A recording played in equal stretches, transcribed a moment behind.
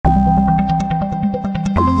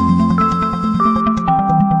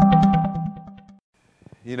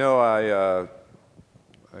You know,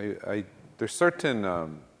 there's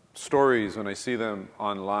certain stories when I see them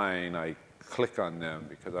online, I click on them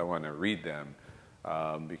because I want to read them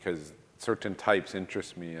because certain types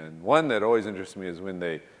interest me. And one that always interests me is when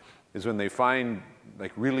they find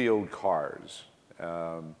like really old cars.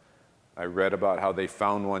 I read about how they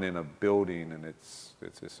found one in a building, and it's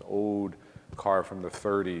this old car from the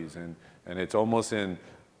 30s, and it's almost in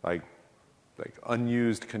like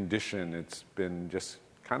unused condition. It's been just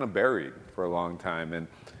kind of buried for a long time.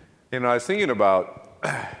 And I was thinking about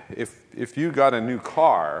if you got a new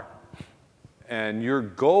car and your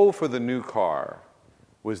goal for the new car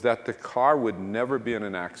was that the car would never be in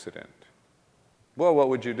an accident, well, what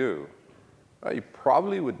would you do? Well, you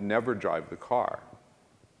probably would never drive the car.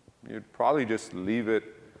 You'd probably just leave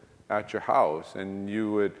it at your house, and you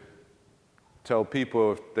would tell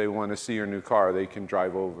people if they want to see your new car, they can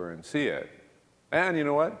drive over and see it. And you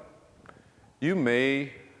know what? You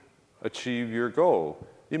may achieve your goal.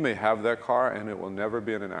 You may have that car, and it will never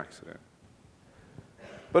be in an accident.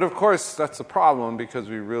 But of course, that's a problem because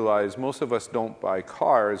we realize most of us don't buy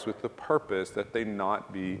cars with the purpose that they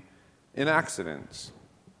not be in accidents.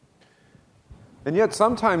 And yet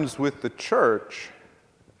sometimes with the church,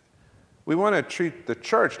 we want to treat the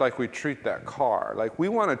church like we treat that car. Like we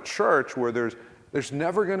want a church where there's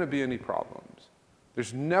never going to be any problems.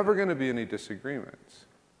 There's never going to be any disagreements.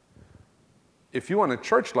 If you want a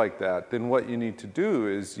church like that, then what you need to do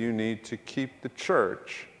is you need to keep the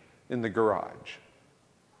church in the garage.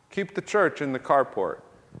 Keep the church in the carport.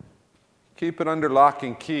 Keep it under lock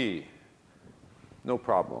and key. No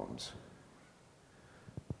problems.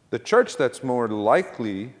 The church that's more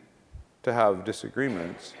likely to have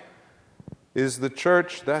disagreements is the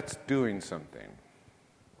church that's doing something.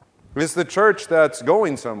 It's the church that's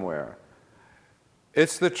going somewhere.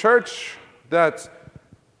 It's the church that's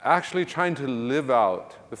actually trying to live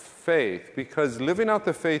out the faith, because living out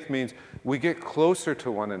the faith means we get closer to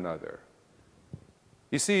one another.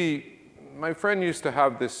 You see, my friend used to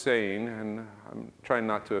have this saying, and I'm trying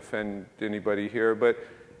not to offend anybody here, but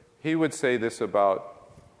he would say this about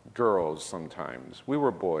girls sometimes. We were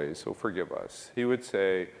boys, so forgive us. He would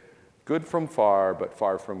say, good from far, but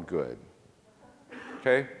far from good.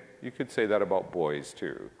 Okay? You could say that about boys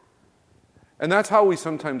too. And that's how we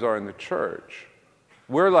sometimes are in the church.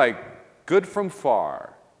 We're like good from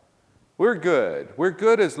far. We're good. We're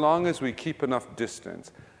good as long as we keep enough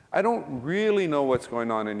distance. I don't really know what's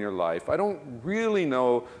going on in your life. I don't really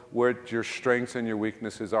know where your strengths and your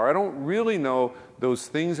weaknesses are. I don't really know those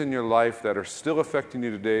things in your life that are still affecting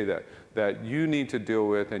you today that you need to deal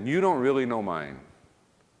with, and you don't really know mine.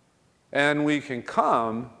 And we can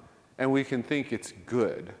come and we can think it's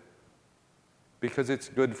good because it's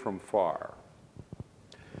good from far.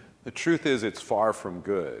 The truth is it's far from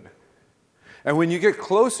good. And when you get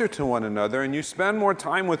closer to one another and you spend more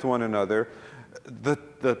time with one another,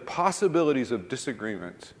 the possibilities of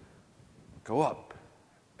disagreement go up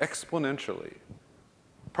exponentially.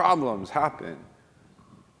 Problems happen.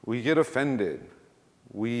 We get offended.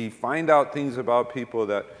 We find out things about people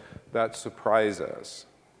that surprise us.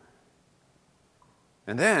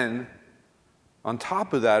 And then, on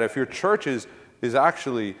top of that, if your church is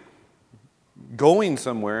actually going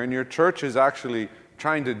somewhere, and your church is actually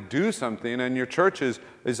trying to do something, and your church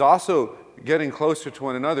is also getting closer to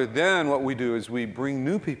one another, then what we do is we bring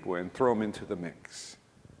new people in, throw them into the mix.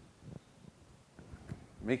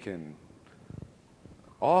 Making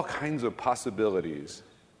all kinds of possibilities.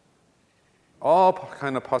 All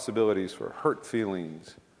kind of possibilities for hurt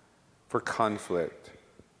feelings, for conflict.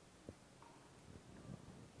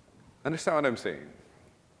 Understand what I'm saying?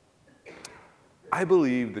 I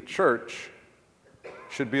believe the church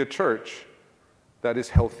should be a church that is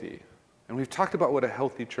healthy. And we've talked about what a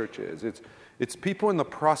healthy church is. It's people in the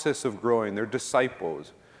process of growing. They're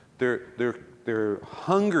disciples. They're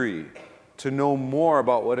hungry to know more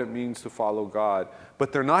about what it means to follow God.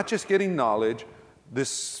 But they're not just getting knowledge.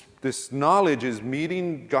 This knowledge is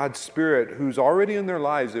meeting God's Spirit who's already in their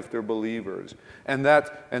lives if they're believers. And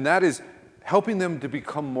that is helping them to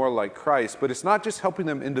become more like Christ. But it's not just helping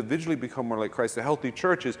them individually become more like Christ. The healthy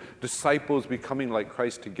church is disciples becoming like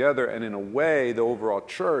Christ together. And in a way, the overall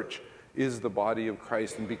church is the body of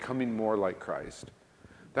Christ and becoming more like Christ.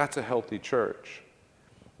 That's a healthy church.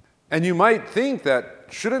 And you might think that,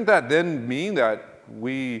 shouldn't that then mean that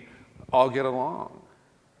we all get along?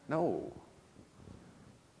 No.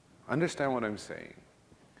 Understand what I'm saying.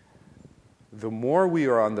 The more we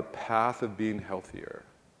are on the path of being healthier,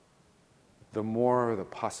 the more the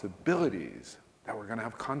possibilities that we're going to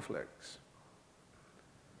have conflicts.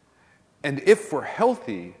 And if we're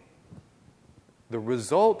healthy, the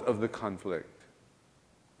result of the conflict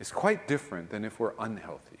is quite different than if we're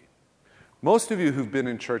unhealthy. Most of you who've been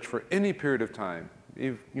in church for any period of time,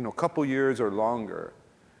 a couple years or longer,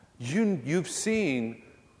 you've seen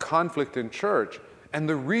conflict in church. And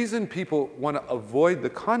the reason people want to avoid the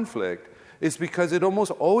conflict is because it almost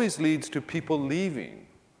always leads to people leaving.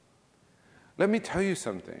 Let me tell you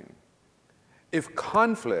something. If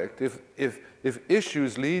conflict, if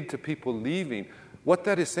issues lead to people leaving, what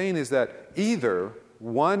that is saying is that either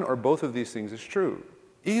one or both of these things is true.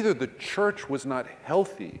 Either the church was not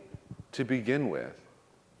healthy to begin with,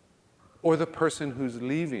 or the person who's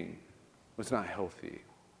leaving was not healthy.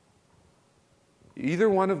 Either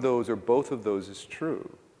one of those or both of those is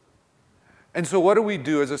true. And so what do we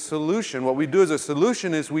do as a solution? What we do as a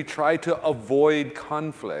solution is we try to avoid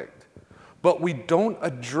conflict, but we don't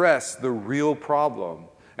address the real problem.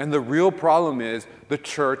 And the real problem is the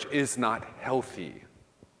church is not healthy.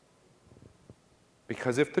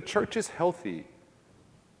 Because if the church is healthy,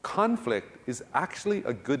 conflict is actually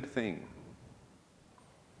a good thing.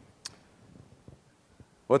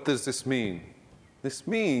 What does this mean? This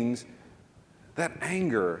means that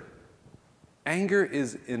anger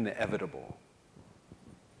is inevitable.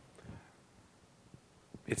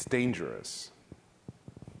 It's dangerous.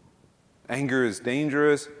 Anger is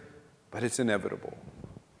dangerous, but it's inevitable.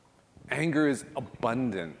 Anger is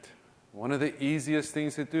abundant. One of the easiest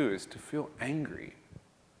things to do is to feel angry.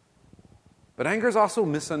 But anger is also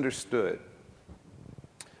misunderstood.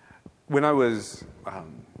 When I was,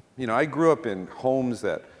 I grew up in homes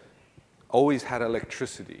that always had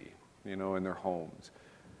electricity, in their homes.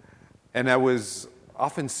 And I was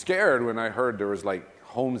often scared when I heard there was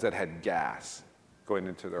homes that had gas going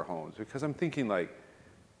into their homes, because I'm thinking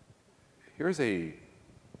here's a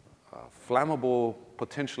flammable,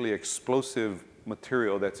 potentially explosive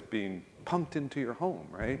material that's being pumped into your home,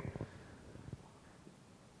 right?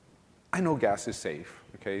 I know gas is safe,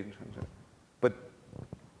 okay? But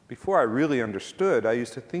before I really understood, I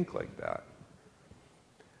used to think like that.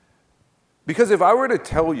 Because if I were to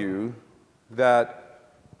tell you that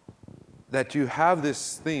you have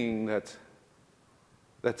this thing that's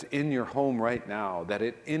in your home right now, that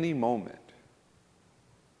at any moment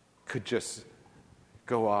could just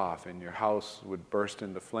go off and your house would burst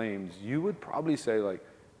into flames, you would probably say,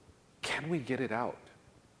 can we get it out?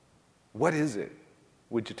 What is it?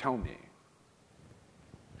 Would you tell me?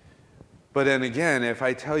 But then again, if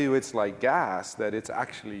I tell you it's like gas, that it's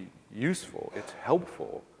actually useful, it's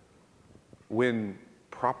helpful when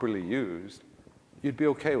properly used, you'd be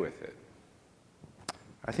okay with it.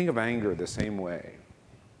 I think of anger the same way.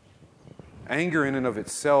 Anger in and of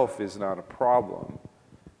itself is not a problem,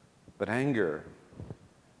 but anger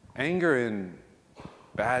in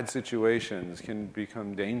bad situations can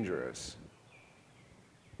become dangerous.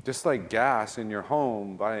 Just like gas in your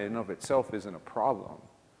home by and of itself isn't a problem.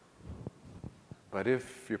 But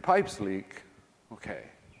if your pipes leak, okay,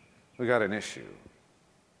 we got an issue.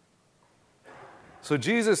 So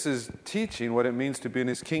Jesus is teaching what it means to be in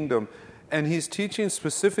his kingdom, and he's teaching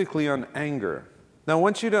specifically on anger. Now, I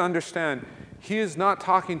want you to understand, he is not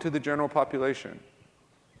talking to the general population.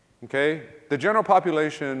 Okay? The general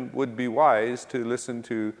population would be wise to listen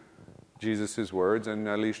to Jesus' words and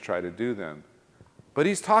at least try to do them. But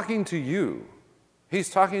he's talking to you.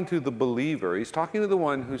 He's talking to the believer. He's talking to the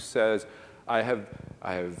one who says, I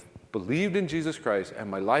have believed in Jesus Christ and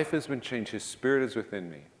my life has been changed. His Spirit is within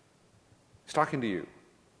me. He's talking to you.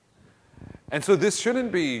 And so this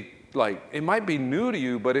shouldn't be it might be new to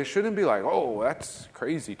you, but it shouldn't be oh, that's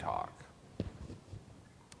crazy talk.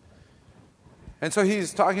 And so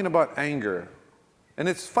he's talking about anger. And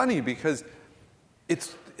it's funny because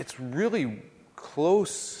it's really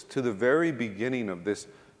close to the very beginning of this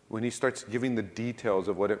when he starts giving the details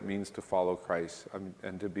of what it means to follow Christ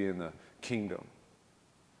and to be in the kingdom.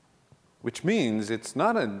 Which means it's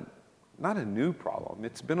not a new problem.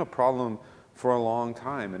 It's been a problem for a long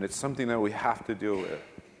time, and it's something that we have to deal with.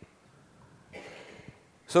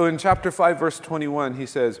 So in chapter 5, verse 21, he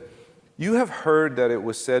says, "You have heard that it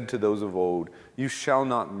was said to those of old, 'You shall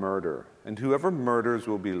not murder, and whoever murders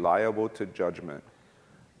will be liable to judgment.'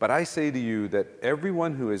 But I say to you that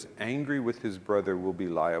everyone who is angry with his brother will be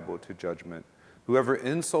liable to judgment. Whoever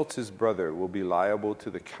insults his brother will be liable to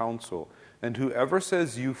the council, and whoever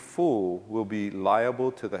says 'you fool' will be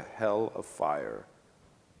liable to the hell of fire.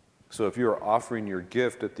 So if you are offering your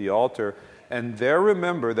gift at the altar, and there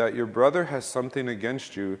remember that your brother has something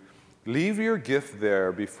against you, leave your gift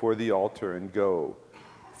there before the altar and go.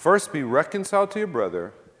 First be reconciled to your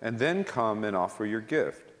brother, and then come and offer your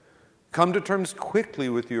gift. Come to terms quickly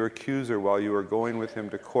with your accuser while you are going with him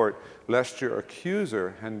to court, lest your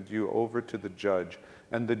accuser hand you over to the judge,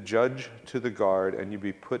 and the judge to the guard, and you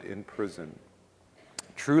be put in prison.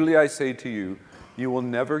 Truly I say to you, you will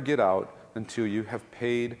never get out until you have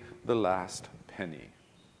paid the last penny.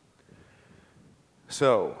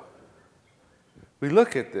 So, we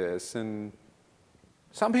look at this, and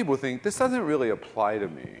some people think, this doesn't really apply to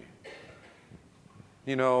me.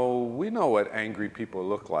 You know, we know what angry people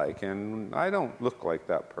look like, and I don't look like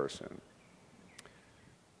that person.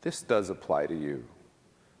 This does apply to you.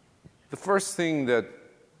 The first thing that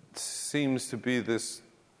seems to be this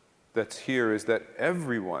that's here is that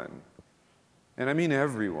everyone, and I mean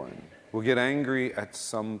everyone, will get angry at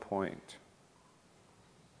some point.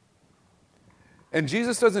 And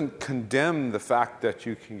Jesus doesn't condemn the fact that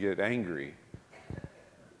you can get angry,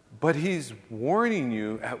 but he's warning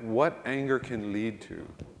you at what anger can lead to.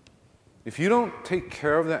 If you don't take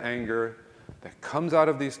care of the anger that comes out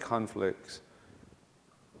of these conflicts,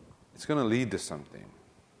 it's going to lead to something.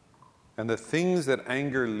 And the things that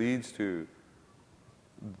anger leads to,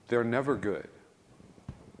 they're never good.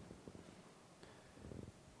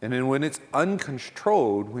 And then when it's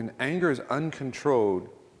uncontrolled, when anger is uncontrolled,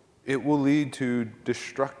 it will lead to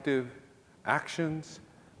destructive actions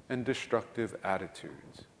and destructive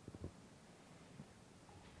attitudes.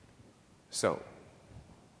 So,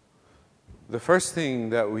 the first thing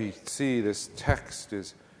that we see this text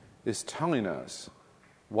is telling us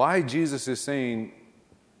why Jesus is saying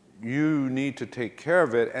you need to take care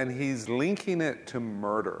of it, and he's linking it to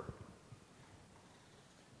murder.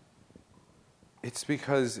 It's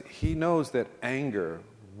because he knows that anger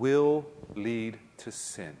will lead to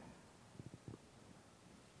sin.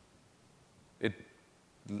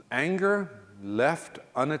 Anger left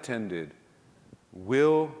unattended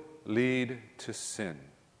will lead to sin.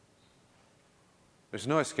 There's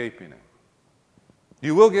no escaping it.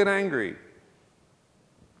 You will get angry.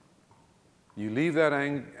 You leave that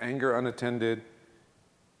anger unattended,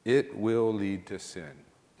 it will lead to sin.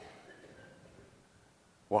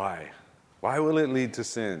 Why? Why will it lead to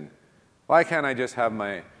sin? Why can't I just have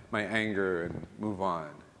my anger and move on?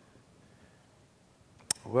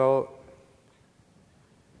 Well,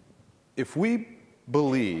 if we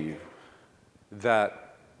believe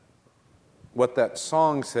that what that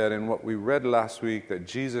song said and what we read last week that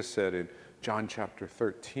Jesus said in John chapter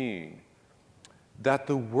 13, that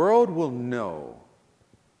the world will know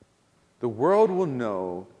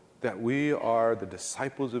that we are the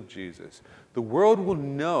disciples of Jesus. The world will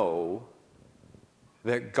know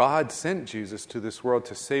that God sent Jesus to this world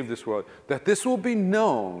to save this world, that this will be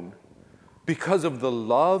known because of the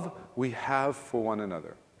love we have for one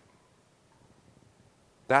another.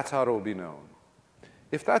 That's how it will be known.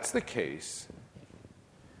 If that's the case,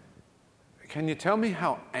 can you tell me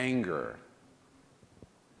how anger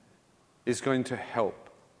is going to help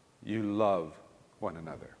you love one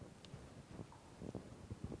another?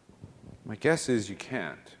 My guess is you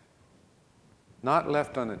can't. Not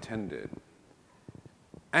left unattended.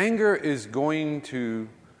 Anger is going to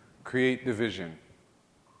create division.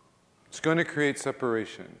 It's going to create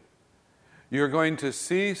separation. You're going to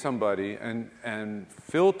see somebody and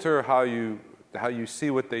filter how you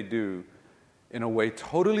see what they do in a way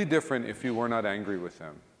totally different if you were not angry with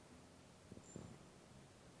them.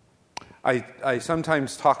 I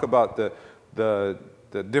sometimes talk about the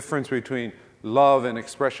difference between love and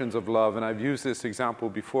expressions of love, and I've used this example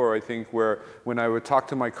before, I think, where when I would talk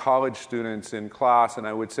to my college students in class, and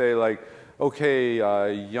I would say, like, okay,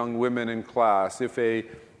 young women in class, if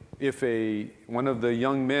one of the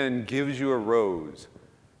young men gives you a rose,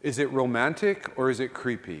 is it romantic or is it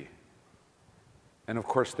creepy? And of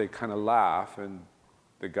course they kind of laugh, and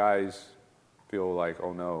the guys feel like,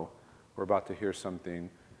 oh no, we're about to hear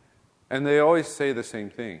something. And they always say the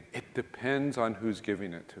same thing. It depends on who's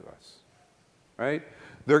giving it to us, right?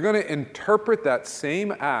 They're going to interpret that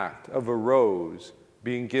same act of a rose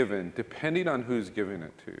being given depending on who's giving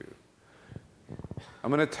it to you.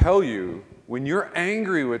 I'm going to tell you, when you're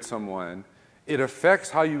angry with someone, it affects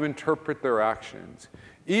how you interpret their actions.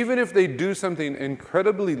 Even if they do something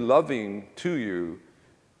incredibly loving to you,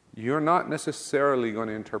 you're not necessarily going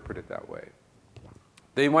to interpret it that way.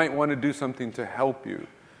 They might want to do something to help you,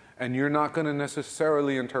 and you're not going to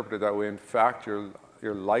necessarily interpret it that way. In fact, you're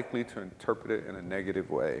likely to interpret it in a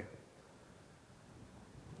negative way.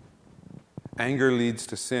 Anger leads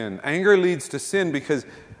to sin. Anger leads to sin because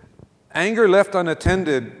anger left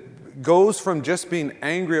unattended goes from just being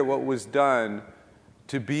angry at what was done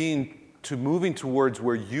to moving towards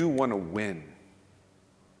where you want to win.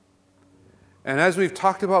 And as we've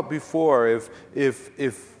talked about before,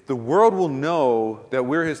 if the world will know that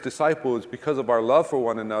we're his disciples because of our love for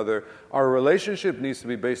one another, our relationship needs to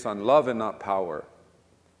be based on love and not power.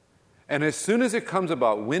 And as soon as it comes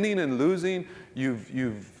about winning and losing,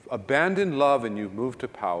 you've abandoned love and you've moved to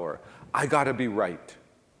power. I got to be right.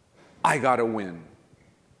 I got to win.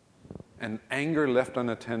 And anger left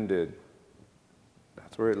unattended,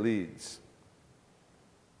 that's where it leads.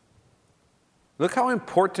 Look how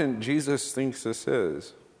important Jesus thinks this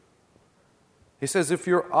is. He says, if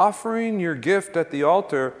you're offering your gift at the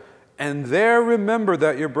altar and there remember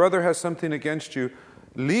that your brother has something against you,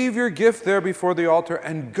 leave your gift there before the altar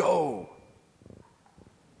and go.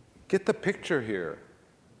 Get the picture here.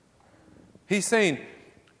 He's saying,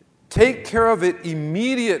 take care of it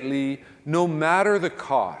immediately, no matter the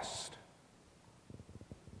cost.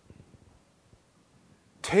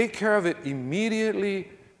 Take care of it immediately,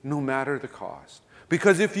 no matter the cost.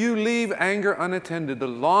 Because if you leave anger unattended, the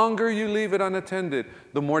longer you leave it unattended,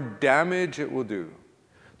 the more damage it will do.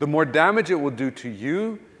 The more damage it will do to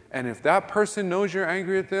you, and if that person knows you're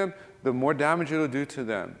angry at them, the more damage it will do to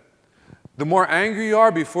them. The more angry you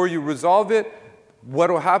are before you resolve it, what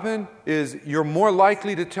will happen is you're more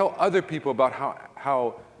likely to tell other people about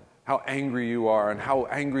how angry you are and how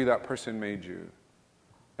angry that person made you.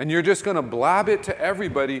 And you're just going to blab it to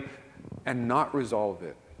everybody and not resolve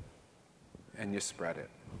it. And you spread it.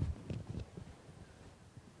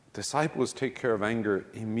 Disciples take care of anger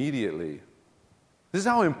immediately. This is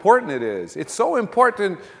how important it is. It's so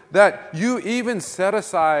important that you even set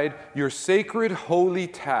aside your sacred, holy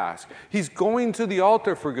task. He's going to the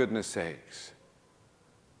altar, for goodness sakes.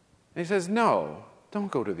 And he says, no, don't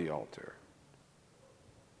go to the altar.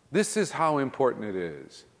 This is how important it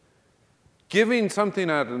is. Giving something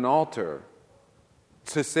at an altar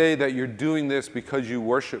to say that you're doing this because you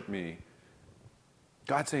worship me,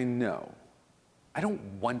 God's saying, no, I don't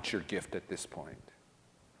want your gift at this point.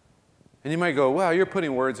 And you might go, well, you're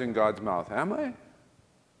putting words in God's mouth. Am I?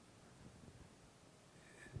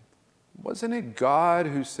 Wasn't it God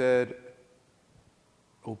who said,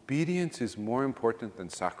 obedience is more important than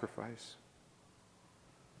sacrifice?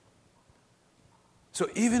 So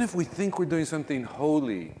even if we think we're doing something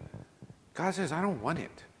holy, God says, I don't want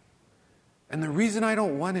it. And the reason I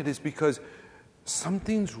don't want it is because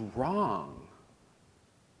something's wrong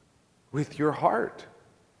with your heart.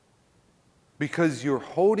 Because you're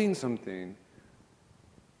holding something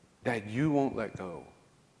that you won't let go.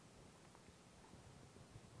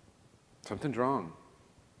 Something's wrong.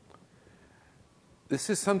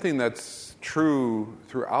 This is something that's true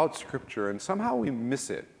throughout Scripture, and somehow we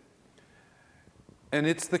miss it. And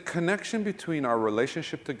it's the connection between our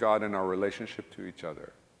relationship to God and our relationship to each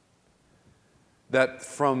other. That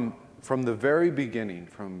from the very beginning,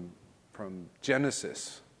 from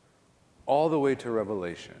Genesis all the way to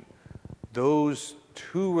Revelation, those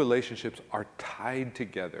two relationships are tied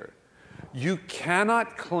together. You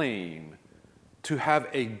cannot claim to have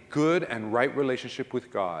a good and right relationship with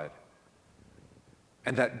God,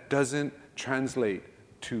 and that doesn't translate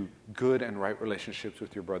to good and right relationships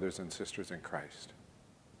with your brothers and sisters in Christ.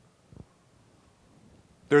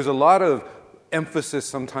 There's a lot of emphasis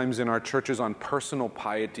sometimes in our churches on personal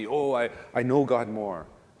piety. Oh, I know God more.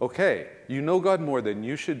 Okay, you know God more, then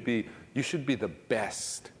you should be the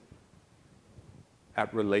best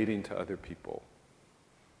at relating to other people.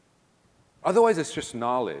 Otherwise, it's just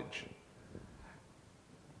knowledge.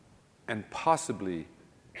 And possibly,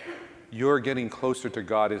 your getting closer to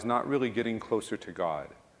God is not really getting closer to God.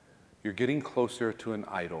 You're getting closer to an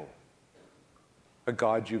idol, a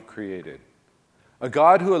God you've created. A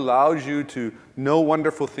God who allows you to know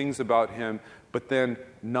wonderful things about Him, but then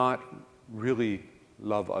not really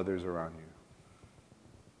love others around you.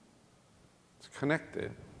 It's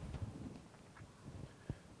connected.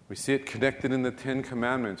 We see it connected in the Ten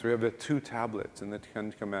Commandments. We have the 2 tablets in the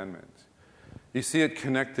Ten Commandments. You see it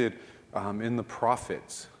connected in the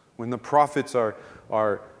prophets. When the prophets are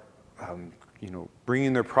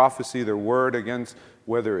bringing their prophecy, their word against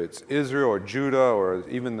whether it's Israel or Judah or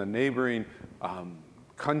even the neighboring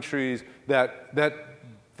countries, that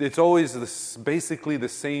it's always basically the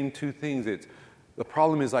same 2 things. The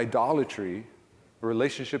problem is idolatry, a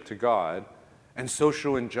relationship to God, and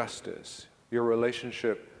social injustice, your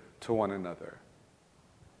relationship to one another.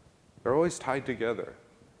 They're always tied together.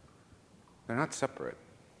 They're not separate.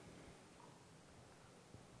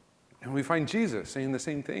 And we find Jesus saying the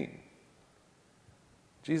same thing.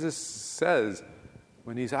 Jesus says,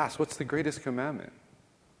 when he's asked, what's the greatest commandment?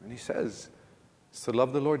 And he says, it's to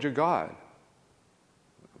love the Lord your God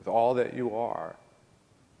with all that you are.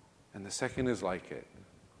 And the second is like it,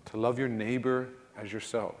 to love your neighbor as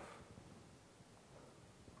yourself.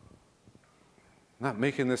 I'm not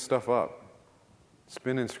making this stuff up. It's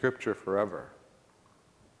been in Scripture forever.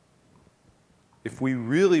 if we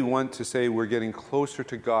really want to say we're getting closer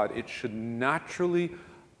to God, it should naturally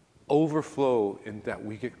overflow in that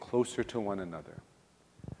we get closer to one another.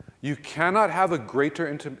 You cannot have a greater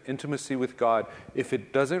intimacy with God if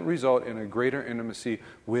it doesn't result in a greater intimacy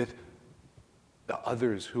with the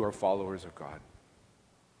others who are followers of God.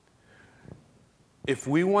 If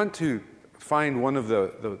we want to find one of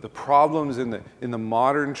the problems in the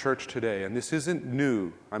modern church today, and this isn't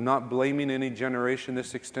new, I'm not blaming any generation,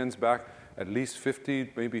 this extends back at least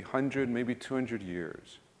 50, maybe 100, maybe 200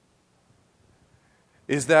 years,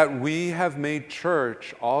 is that we have made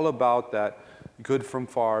church all about that good from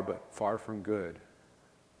far, but far from good.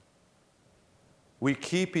 We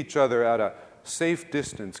keep each other at a safe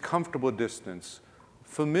distance, comfortable distance,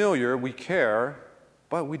 familiar, we care,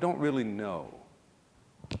 but we don't really know.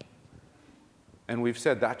 And we've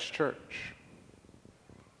said that's church.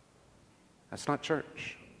 That's not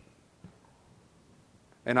church.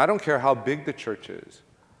 And I don't care how big the church is.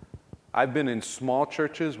 I've been in small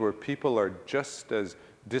churches where people are just as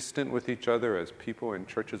distant with each other as people in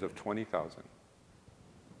churches of 20,000.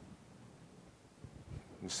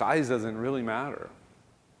 Size doesn't really matter.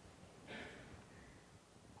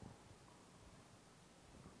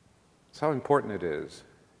 That's how important it is.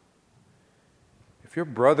 If your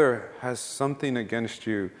brother has something against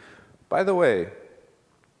you, by the way,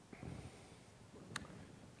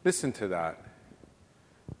 listen to that.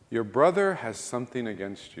 Your brother has something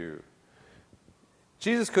against you.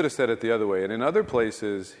 Jesus could have said it the other way, and in other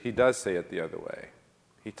places, he does say it the other way.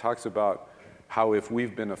 He talks about how if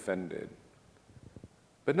we've been offended.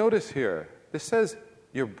 But notice here, this says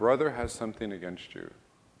your brother has something against you.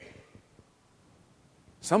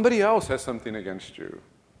 Somebody else has something against you.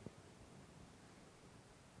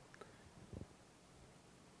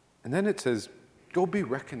 And then it says, go be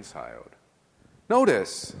reconciled.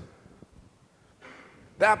 Notice,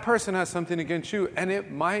 that person has something against you, and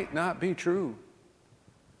it might not be true.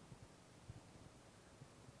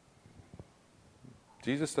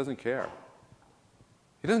 Jesus doesn't care.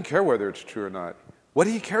 He doesn't care whether it's true or not. What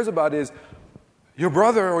he cares about is your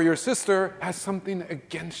brother or your sister has something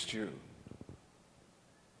against you.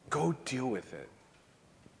 Go deal with it.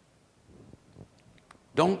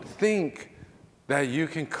 Don't think that you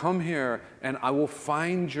can come here and I will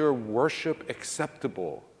find your worship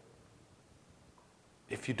acceptable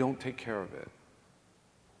if you don't take care of it.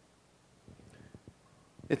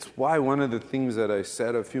 It's why one of the things that I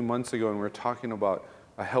said a few months ago when we were talking about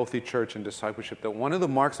a healthy church and discipleship, that one of the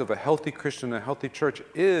marks of a healthy Christian, a healthy church,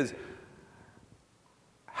 is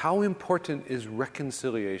how important is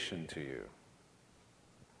reconciliation to you?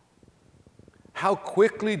 How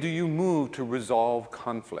quickly do you move to resolve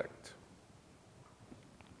conflict?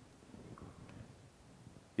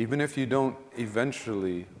 Even if you don't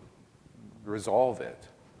eventually resolve it,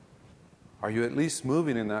 are you at least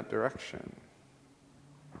moving in that direction?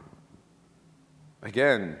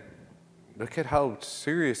 Again, look at how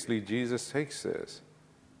seriously Jesus takes this.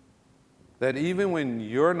 That even when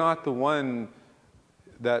you're not the one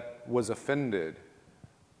that was offended,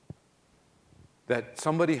 that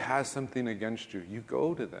somebody has something against you, you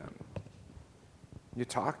go to them. You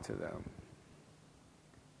talk to them.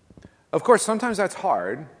 Of course, sometimes that's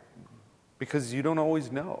hard because you don't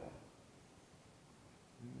always know.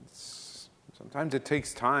 Sometimes it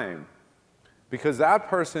takes time because that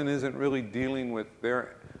person isn't really dealing with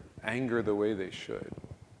their anger the way they should.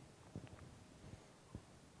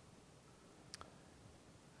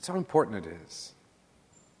 That's how important it is.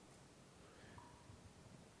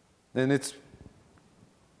 And it's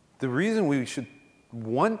the reason we should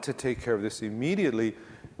want to take care of this immediately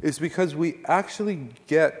is because we actually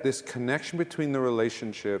get this connection between the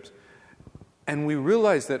relationships, and we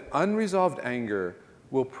realize that unresolved anger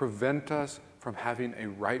will prevent us from having a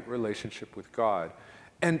right relationship with God.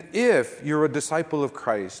 And if you're a disciple of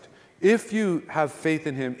Christ, if you have faith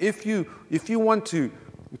in Him, if you want to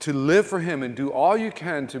live for Him and do all you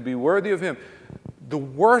can to be worthy of Him, the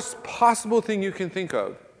worst possible thing you can think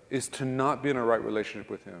of is to not be in a right relationship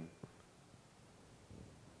with Him.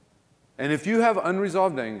 And if you have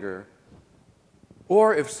unresolved anger,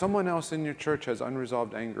 or if someone else in your church has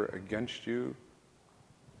unresolved anger against you,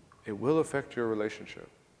 it will affect your relationship.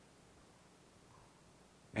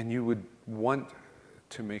 And you would want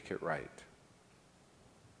to make it right.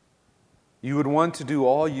 You would want to do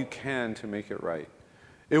all you can to make it right.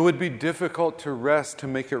 It would be difficult to rest to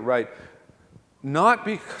make it right. Not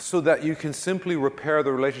so that you can simply repair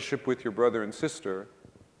the relationship with your brother and sister.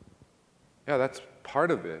 Yeah, that's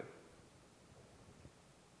part of it.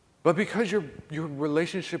 But because your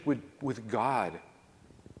relationship with God,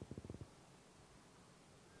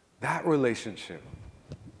 that relationship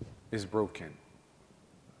is broken.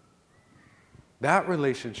 that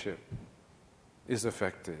relationship is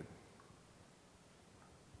affected.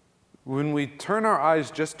 When we turn our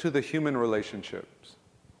eyes just to the human relationships,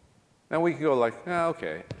 then we can go like,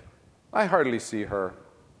 okay, I hardly see her.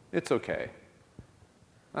 It's okay.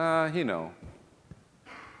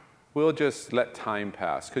 We'll just let time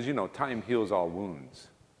pass. Because, time heals all wounds.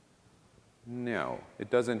 No, it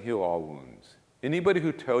doesn't heal all wounds. Anybody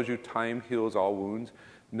who tells you time heals all wounds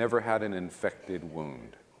never had an infected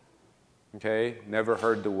wound. Okay? Never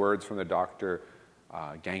heard the words from the doctor,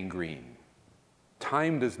 gangrene.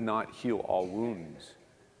 Time does not heal all wounds.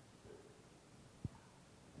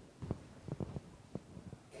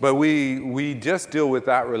 But we just deal with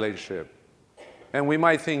that relationship. And we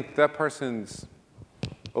might think that person's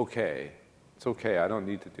okay. It's okay. I don't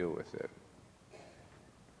need to deal with it.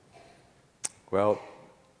 Well,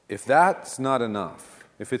 if that's not enough,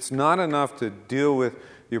 if it's not enough to deal with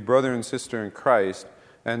your brother and sister in Christ,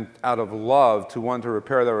 and out of love to want to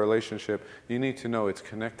repair that relationship, you need to know it's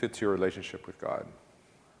connected to your relationship with God.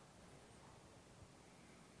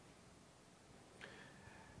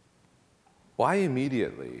 Why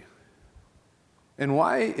immediately? And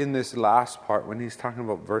why in this last part, when he's talking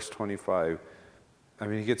about verse 25,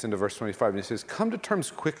 he gets into verse 25 and he says, come to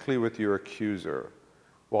terms quickly with your accuser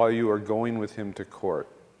while you are going with him to court.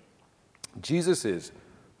 Jesus is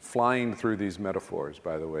flying through these metaphors,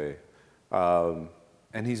 by the way.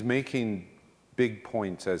 And he's making big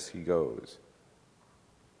points as he goes.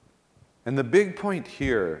 And the big point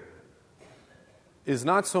here is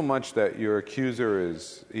not so much that your accuser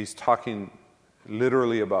he's talking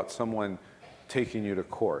literally about someone taking you to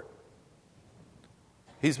court.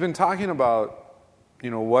 He's been talking about,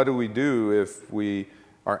 what do we do if we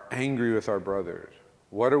are angry with our brothers?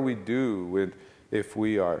 What do we do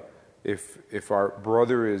if our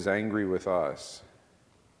brother is angry with us?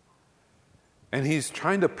 And he's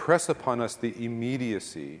trying to press upon us the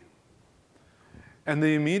immediacy. And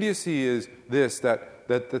the immediacy is this, that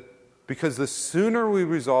because the sooner we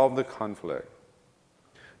resolve the conflict,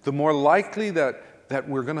 the more likely that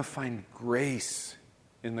we're going to find grace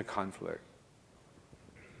in the conflict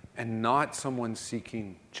and not someone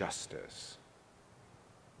seeking justice.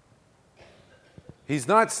 He's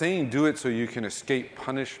not saying do it so you can escape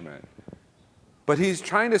punishment. But he's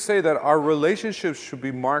trying to say that our relationships should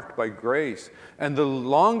be marked by grace. And the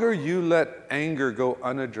longer you let anger go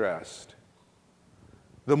unaddressed,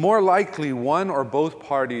 the more likely one or both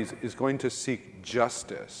parties is going to seek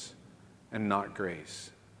justice and not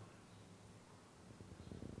grace.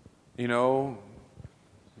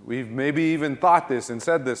 We've maybe even thought this and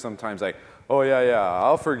said this sometimes, like, oh yeah,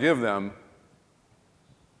 I'll forgive them.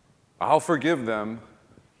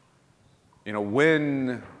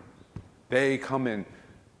 When they come and,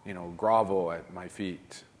 grovel at my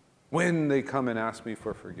feet. When they come and ask me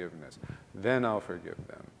for forgiveness, then I'll forgive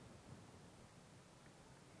them.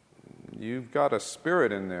 You've got a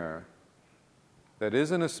spirit in there that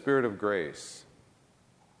isn't a spirit of grace.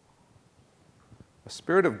 A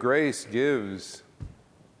spirit of grace gives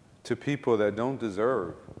to people that don't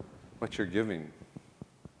deserve what you're giving.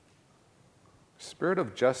 A spirit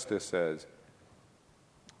of justice says,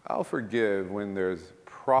 I'll forgive when there's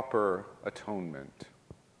proper atonement.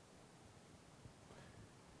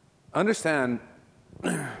 Understand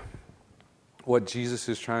what Jesus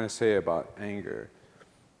is trying to say about anger.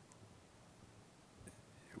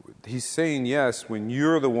 He's saying, yes, when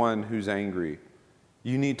you're the one who's angry,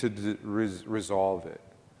 you need to resolve it.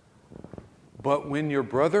 But when your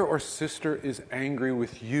brother or sister is angry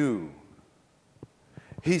with you,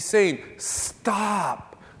 he's saying,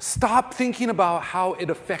 stop. Stop thinking about how it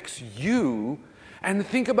affects you and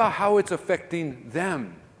think about how it's affecting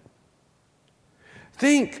them.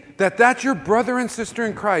 Think that that's your brother and sister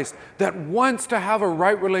in Christ that wants to have a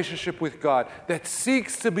right relationship with God, that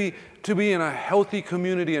seeks to be in a healthy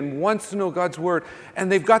community and wants to know God's word,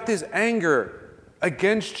 and they've got this anger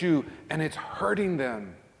against you and it's hurting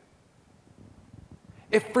them.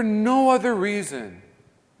 If for no other reason,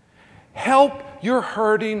 help your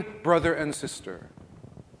hurting brother and sister.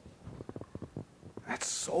 That's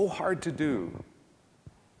so hard to do.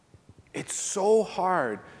 It's so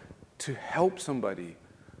hard to help somebody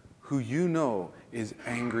who you know is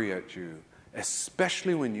angry at you,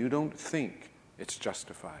 especially when you don't think it's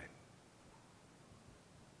justified.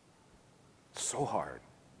 It's so hard.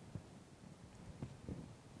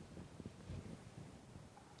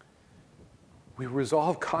 We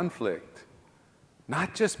resolve conflict,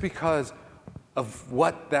 not just because of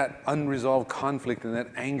what that unresolved conflict and that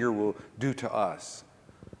anger will do to us,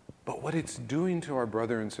 but what it's doing to our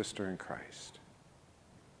brother and sister in Christ.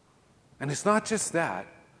 And it's not just that,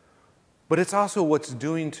 but it's also what's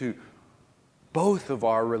doing to both of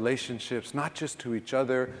our relationships, not just to each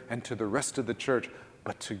other and to the rest of the church,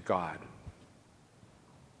 but to God.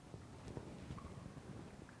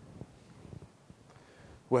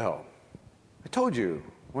 Well, I told you,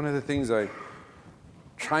 one of the things I'm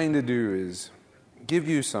trying to do is give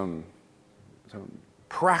you some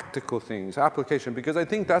practical things, application, because I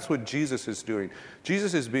think that's what Jesus is doing.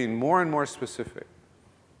 Jesus is being more and more specific,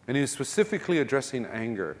 and he's specifically addressing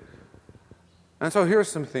anger. And so here's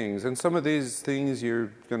some things, and some of these things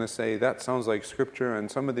you're going to say, that sounds like Scripture, and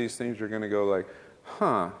some of these things you're going to go like,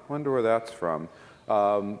 wonder where that's from.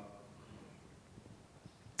 Some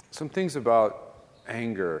things about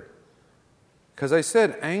anger. Because I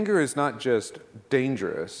said anger is not just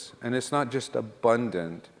dangerous, and it's not just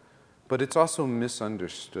abundant, but it's also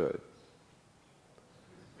misunderstood.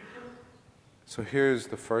 So here's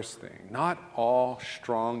the first thing. Not all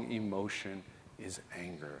strong emotion is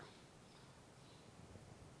anger.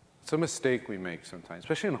 It's a mistake we make sometimes,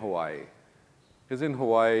 especially in Hawaii. Because in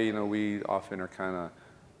Hawaii, we often are kind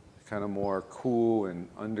of more cool and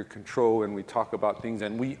under control, and we talk about things,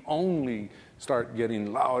 and we only start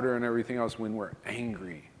getting louder and everything else when we're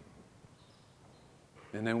angry.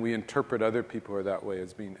 And then we interpret other people are that way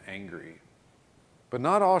as being angry. But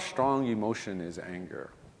not all strong emotion is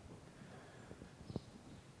anger.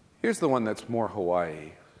 Here's the one that's more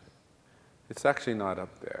Hawaii. It's actually not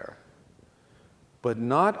up there. But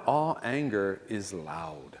not all anger is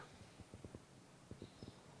loud.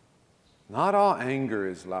 Not all anger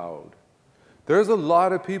is loud. There's a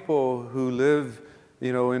lot of people who live,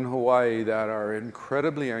 in Hawaii that are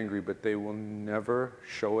incredibly angry, but they will never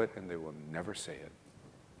show it and they will never say it.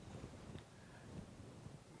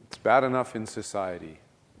 It's bad enough in society.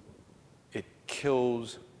 It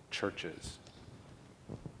kills churches.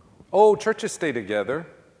 Oh, churches stay together.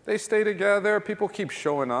 They stay together. People keep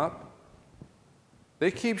showing up. They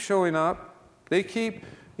keep showing up. They keep,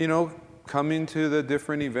 coming to the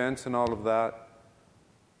different events and all of that.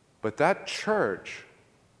 But that church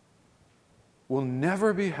will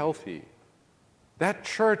never be healthy. That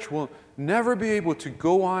church will never be able to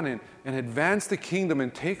go on and advance the kingdom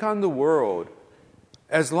and take on the world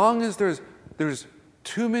as long as there's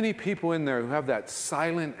too many people in there who have that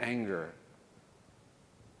silent anger.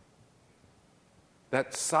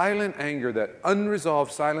 That silent anger, that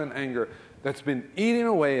unresolved silent anger that's been eating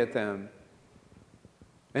away at them.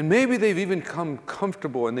 And maybe they've even become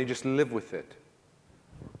comfortable and they just live with it.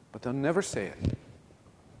 But they'll never say it.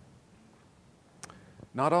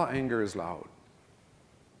 Not all anger is loud.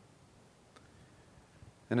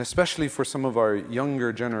 And especially for some of our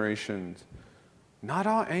younger generations, not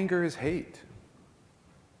all anger is hate.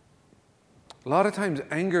 A lot of times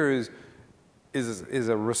anger is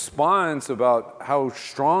a response about how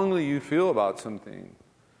strongly you feel about something.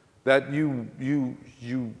 That you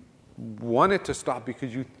want it to stop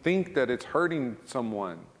because you think that it's hurting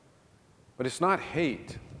someone. But it's not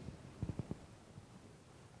hate.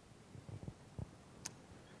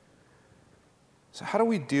 So how do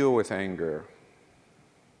we deal with anger?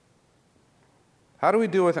 How do we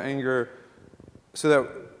deal with anger so that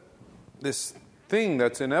this thing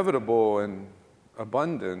that's inevitable and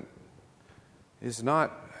abundant is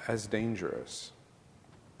not as dangerous?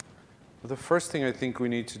 Well, the first thing I think we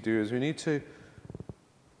need to do is we need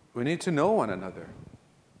to know one another.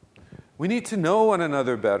 We need to know one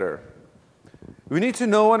another better. We need to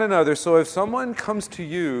know one another so if someone comes to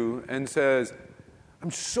you and says,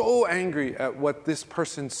 I'm so angry at what this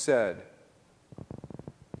person said,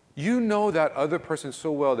 you know that other person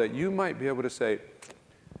so well that you might be able to say,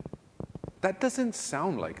 that doesn't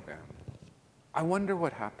sound like them. I wonder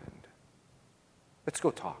what happened. Let's go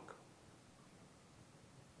talk.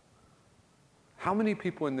 How many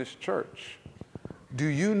people in this church do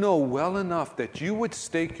you know well enough that you would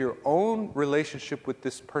stake your own relationship with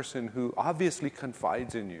this person who obviously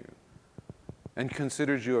confides in you and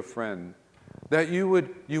considers you a friend, that you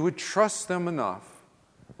would trust them enough,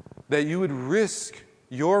 that you would risk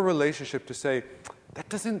your relationship to say, that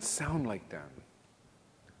doesn't sound like them.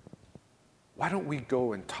 Why don't we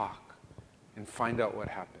go and talk and find out what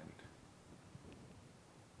happened?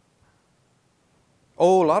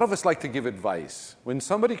 Oh, a lot of us like to give advice. When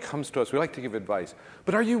somebody comes to us, we like to give advice.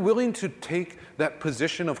 But are you willing to take that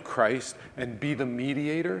position of Christ and be the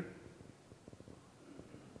mediator?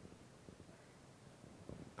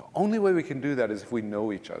 The only way we can do that is if we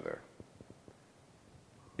know each other.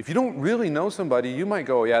 If you don't really know somebody, you might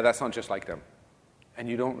go, yeah, that sounds just like them. And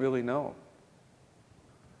you don't really know.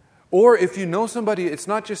 Or if you know somebody, it's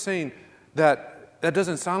not just saying that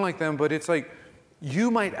doesn't sound like them, but it's like,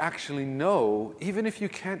 you might actually know, even if you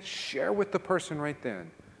can't share with the person right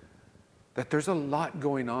then, that there's a lot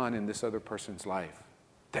going on in this other person's life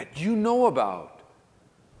that you know about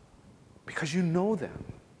because you know them.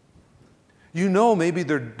 You know maybe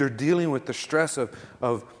they're dealing with the stress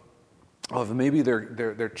of maybe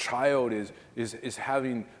their child is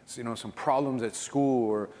having some problems at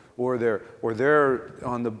school or they're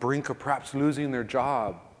on the brink of perhaps losing their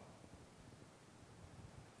job.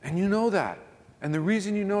 And you know that. And the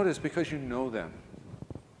reason you know this is because you know them.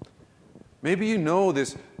 Maybe you know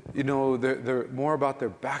this, they're more about their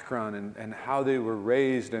background and how they were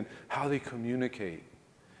raised and how they communicate.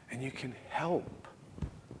 And you can help.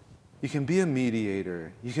 You can be a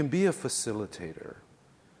mediator. You can be a facilitator.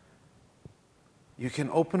 You can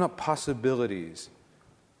open up possibilities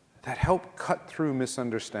that help cut through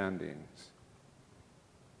misunderstandings.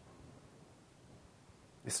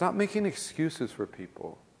 It's not making excuses for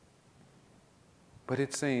people, but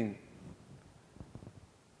it's saying,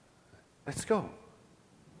 let's go.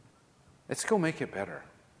 Let's go make it better.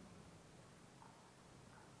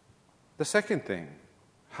 The second thing,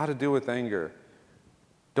 how to deal with anger.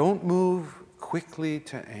 Don't move quickly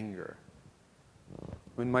to anger.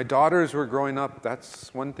 When my daughters were growing up,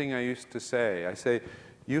 that's one thing I used to say. I say,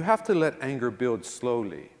 you have to let anger build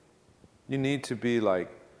slowly. You need to be like,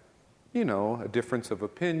 a difference of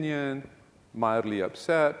opinion, mildly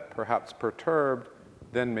upset, perhaps perturbed,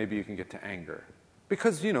 then maybe you can get to anger.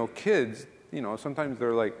 Because, kids, sometimes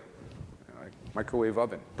they're like microwave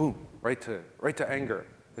oven, boom, right to anger,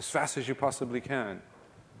 as fast as you possibly can.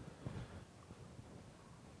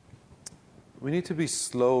 We need to be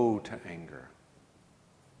slow to anger.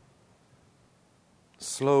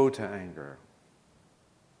 Slow to anger.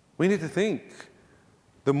 We need to think.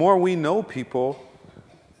 The more we know people,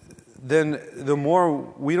 then the more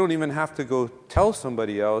we don't even have to go tell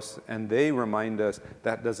somebody else and they remind us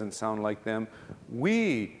that doesn't sound like them.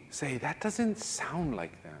 We say, that doesn't sound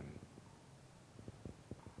like them.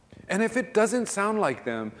 And if it doesn't sound like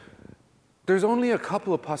them, there's only a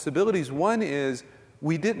couple of possibilities. One is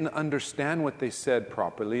we didn't understand what they said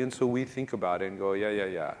properly, and so we think about it and go,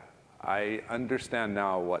 yeah. I understand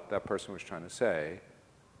now what that person was trying to say.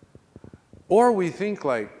 Or we think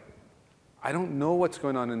like, I don't know what's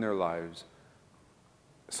going on in their lives.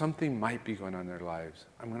 Something might be going on in their lives.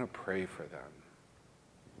 I'm going to pray for them.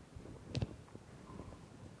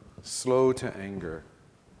 Slow to anger.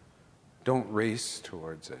 Don't race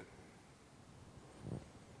towards it.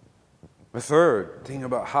 The third thing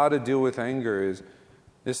about how to deal with anger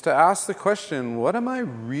is to ask the question, what am I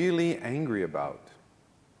really angry about?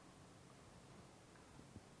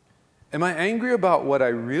 Am I angry about what I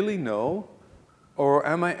really know, or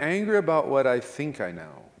am I angry about what I think I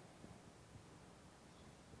know?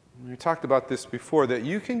 We talked about this before, that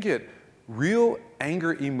you can get real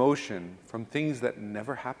anger emotion from things that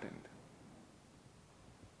never happened.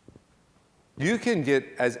 You can get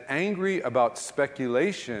as angry about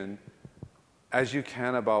speculation as you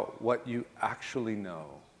can about what you actually know.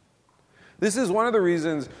 This is one of the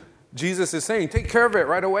reasons Jesus is saying, take care of it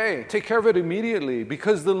right away. Take care of it immediately.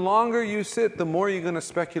 Because the longer you sit, the more you're going to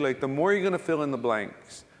speculate, the more you're going to fill in the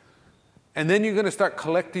blanks. And then you're going to start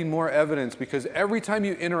collecting more evidence, because every time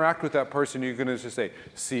you interact with that person, you're going to just say,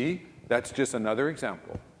 see, that's just another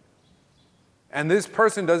example. And this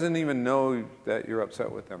person doesn't even know that you're upset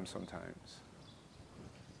with them sometimes.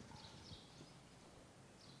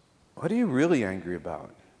 What are you really angry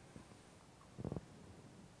about?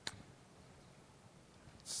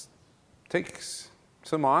 Take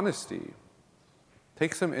some honesty.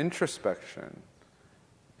 Take some introspection.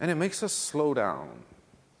 And it makes us slow down.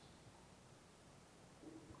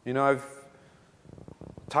 I've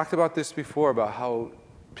talked about this before, about how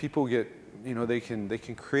people get, they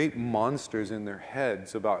can create monsters in their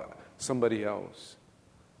heads about somebody else.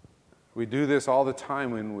 We do this all the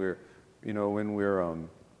time when we're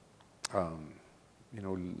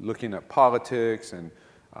looking at politics and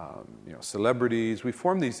celebrities. We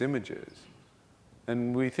form these images,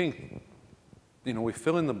 and we think, we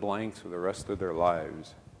fill in the blanks for the rest of their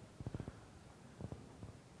lives.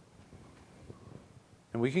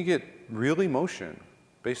 And we can get real emotion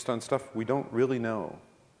based on stuff we don't really know.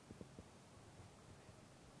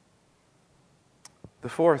 The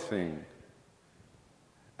fourth thing,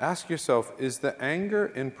 ask yourself, is the anger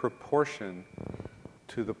in proportion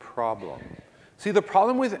to the problem? See, the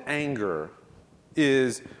problem with anger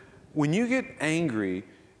is when you get angry,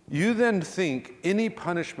 you then think any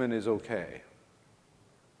punishment is okay.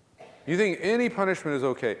 You think any punishment is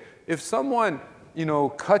okay. If someone,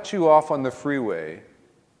 cut you off on the freeway,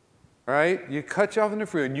 right? You cut you off on the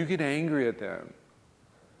freeway and you get angry at them.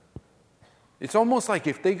 It's almost like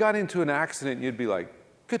if they got into an accident, you'd be like,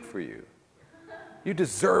 good for you. You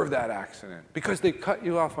deserve that accident because they cut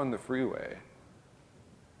you off on the freeway.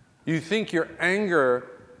 You think your anger,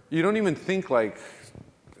 you don't even think like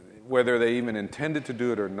whether they even intended to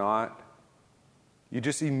do it or not. You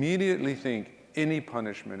just immediately think any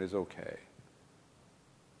punishment is okay.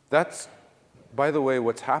 That's, by the way,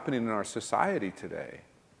 what's happening in our society today.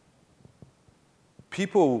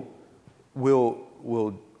 People will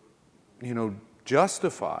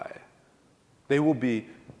justify. They will be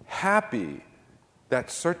happy that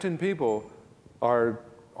certain people are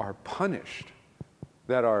punished.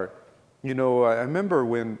 That are, I remember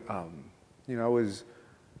when,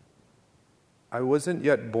 I wasn't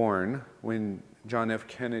yet born when John F.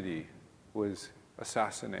 Kennedy was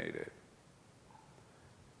assassinated.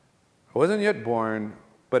 I wasn't yet born,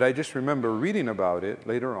 but I just remember reading about it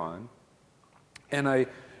later on. And I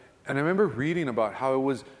remember reading about how it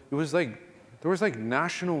was like, there was like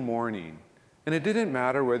national mourning. And it didn't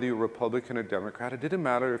matter whether you were Republican or Democrat. It didn't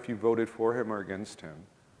matter if you voted for him or against him.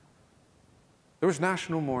 There was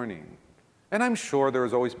national mourning. And I'm sure there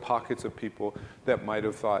was always pockets of people that might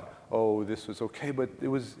have thought, oh, this was okay, but it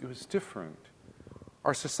was different.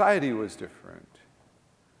 Our society was different.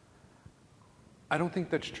 I don't think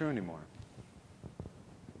that's true anymore.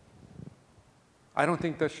 I don't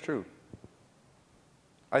think that's true.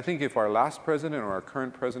 I think if our last president or our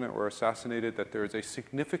current president were assassinated, that there is a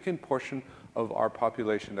significant portion of our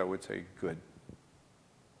population that would say, good.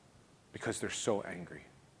 Because they're so angry.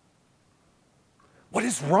 What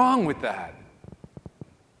is wrong with that?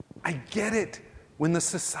 I get it when the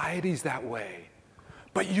society's that way.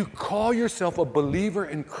 But you call yourself a believer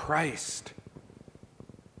in Christ.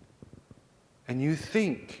 And you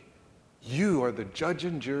think you are the judge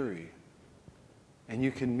and jury. And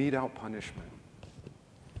you can mete out punishment.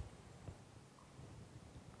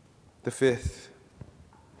 The fifth,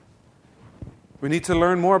 we need to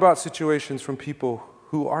learn more about situations from people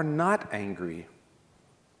who are not angry.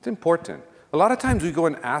 It's important. A lot of times we go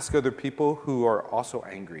and ask other people who are also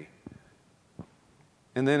angry.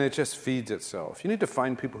 And then it just feeds itself. You need to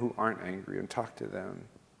find people who aren't angry and talk to them.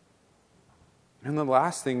 And the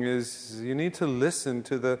last thing is you need to listen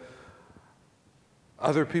to the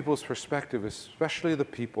other people's perspective, especially the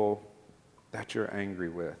people that you're angry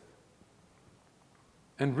with.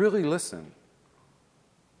 And really listen.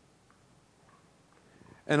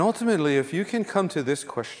 And ultimately, if you can come to this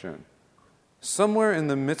question, somewhere in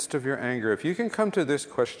the midst of your anger, if you can come to this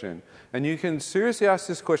question, and you can seriously ask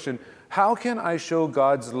this question, how can I show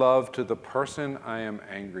God's love to the person I am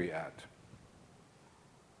angry at?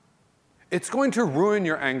 It's going to ruin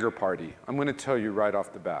your anger party. I'm going to tell you right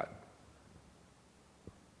off the bat.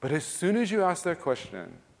 But as soon as you ask that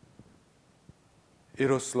question,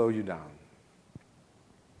 it'll slow you down.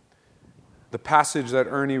 The passage that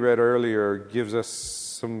Ernie read earlier gives us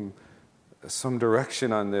some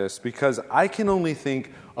direction on this, because I can only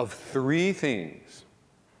think of three things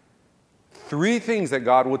that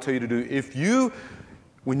God will tell you to do.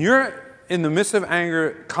 When you're in the midst of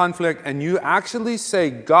anger, conflict, and you actually say,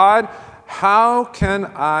 God, how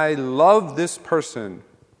can I love this person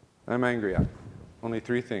I'm angry at? Only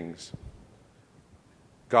three things.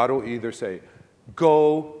 God will either say,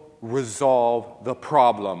 go resolve the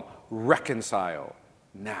problem. Reconcile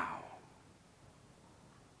now.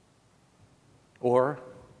 Or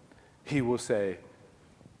he will say,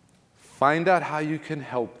 find out how you can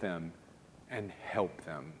help them and help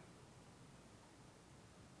them.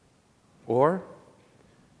 Or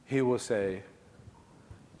he will say,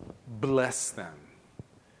 bless them.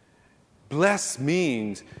 Bless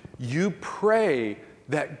means you pray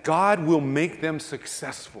that God will make them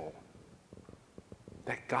successful,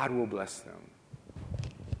 that God will bless them.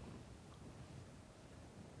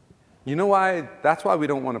 You know why? That's why we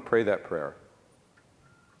don't want to pray that prayer.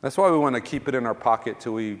 That's why we want to keep it in our pocket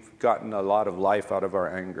till we've gotten a lot of life out of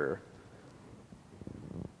our anger.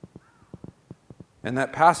 And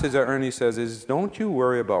that passage that Ernie says is, don't you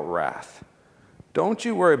worry about wrath. Don't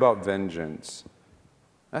you worry about vengeance.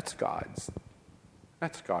 That's God's.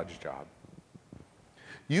 That's God's job.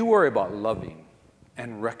 You worry about loving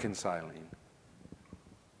and reconciling.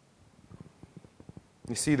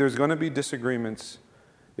 You see, there's going to be disagreements.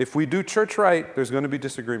 If we do church right, there's going to be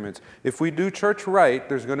disagreements. If we do church right,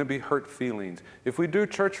 there's going to be hurt feelings. If we do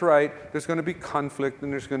church right, there's going to be conflict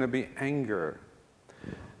and there's going to be anger.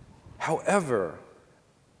 However,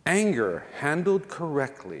 anger handled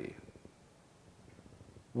correctly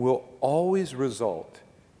will always result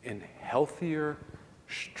in healthier,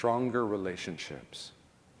 stronger relationships.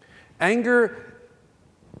 Anger,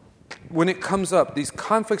 when it comes up, these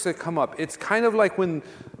conflicts that come up, it's kind of like when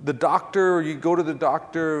the doctor, or you go to the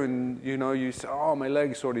doctor and you say, oh, my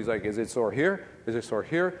leg's sore. He's like, is it sore here? Is it sore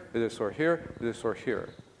here? Is it sore here? Is it sore here?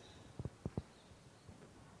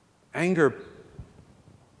 Anger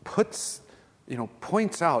points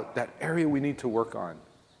out that area we need to work on.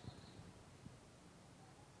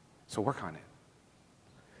 So work on it.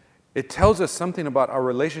 It tells us something about our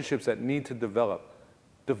relationships that need to develop.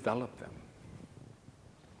 Develop them.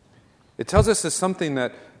 It tells us there's something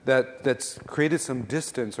that's created some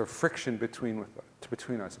distance or friction between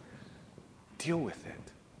us. Deal with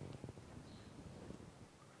it.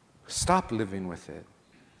 Stop living with it.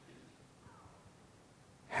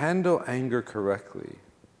 Handle anger correctly.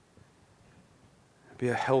 Be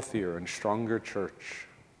a healthier and stronger church.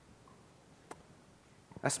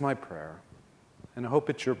 That's my prayer. And I hope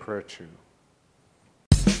it's your prayer too.